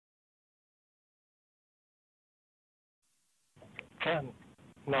10,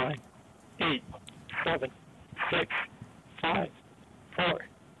 9, 8, 7, 6, 5, 4.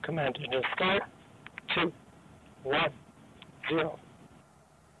 Command engine start. 2, 1, 0.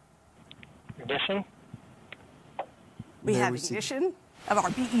 Ignition. We have ignition of our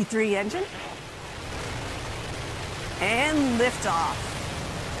BE-3 engine. And liftoff.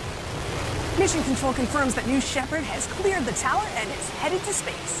 Mission Control confirms that New Shepard has cleared the tower and is headed to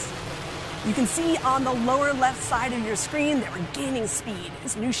space. You can see on the lower left side of your screen that we're gaining speed.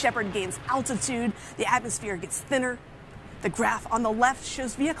 As New Shepard gains altitude, the atmosphere gets thinner. The graph on the left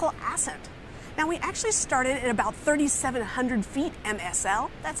shows vehicle ascent. Now, we actually started at about 3,700 feet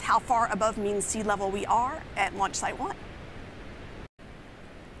MSL. That's how far above mean sea level we are at Launch Site 1.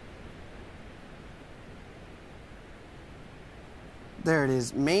 There it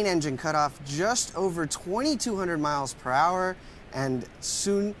is, main engine cut off just over 2,200 miles per hour, and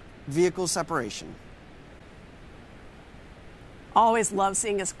soon vehicle separation. Always love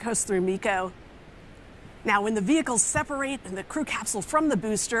seeing us coast through MECO. Now, when the vehicles separate and the crew capsule from the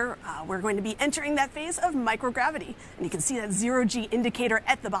booster, we're going to be entering that phase of microgravity. And you can see that zero-G indicator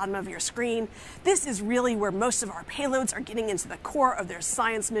at the bottom of your screen. This is really where most of our payloads are getting into the core of their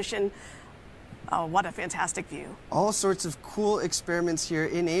science mission. Oh, what a fantastic view. All sorts of cool experiments here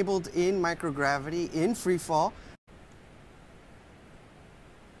enabled in microgravity, in free fall.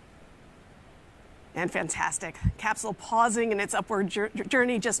 And fantastic. Capsule pausing in its upward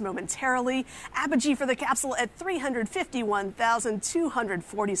journey just momentarily. Apogee for the capsule at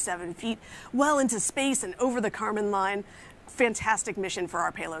 351,247 feet, well into space and over the Kármán line. Fantastic mission for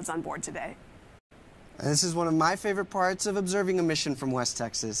our payloads on board today. This is one of my favorite parts of observing a mission from West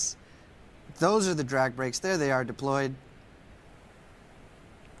Texas. Those are the drag brakes. There they are deployed.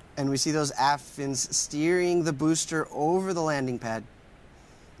 And we see those aft fins steering the booster over the landing pad.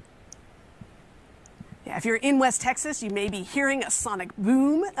 Yeah, if you're in West Texas, you may be hearing a sonic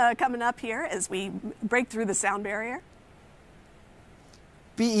boom coming up here as we break through the sound barrier.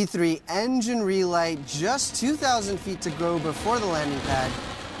 BE-3 engine relight, just 2,000 feet to go before the landing pad.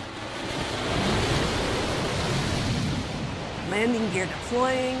 Landing gear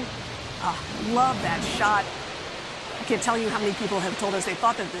deploying. Oh, love that shot. I can't tell you how many people have told us they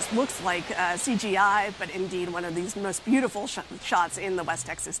thought that this looks like CGI, but indeed one of these most beautiful shots in the West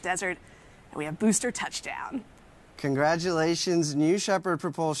Texas desert. And we have booster touchdown. Congratulations, New Shepard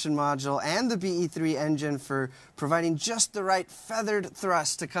propulsion module and the BE-3 engine for providing just the right feathered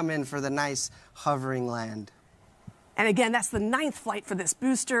thrust to come in for the nice hovering land. And again, that's the 9th flight for this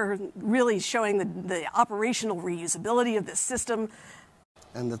booster, really showing the operational reusability of this system.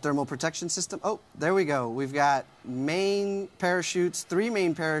 And the thermal protection system. Oh, there we go. We've got main parachutes, 3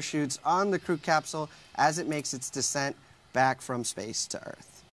 main parachutes on the crew capsule as it makes its descent back from space to Earth.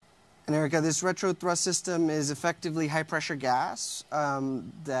 And Erica, this retro thrust system is effectively high-pressure gas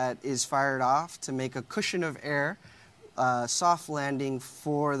that is fired off to make a cushion of air, soft landing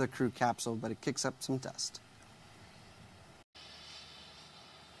for the crew capsule, but it kicks up some dust.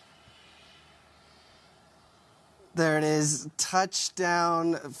 There it is,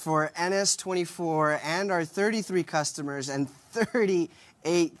 touchdown for NS-24 and our 33 customers and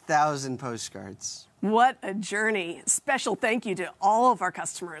 38,000 postcards. What a journey. Special thank you to all of our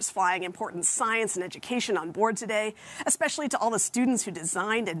customers flying important science and education on board today, especially to all the students who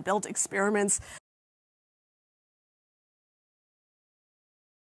designed and built experiments.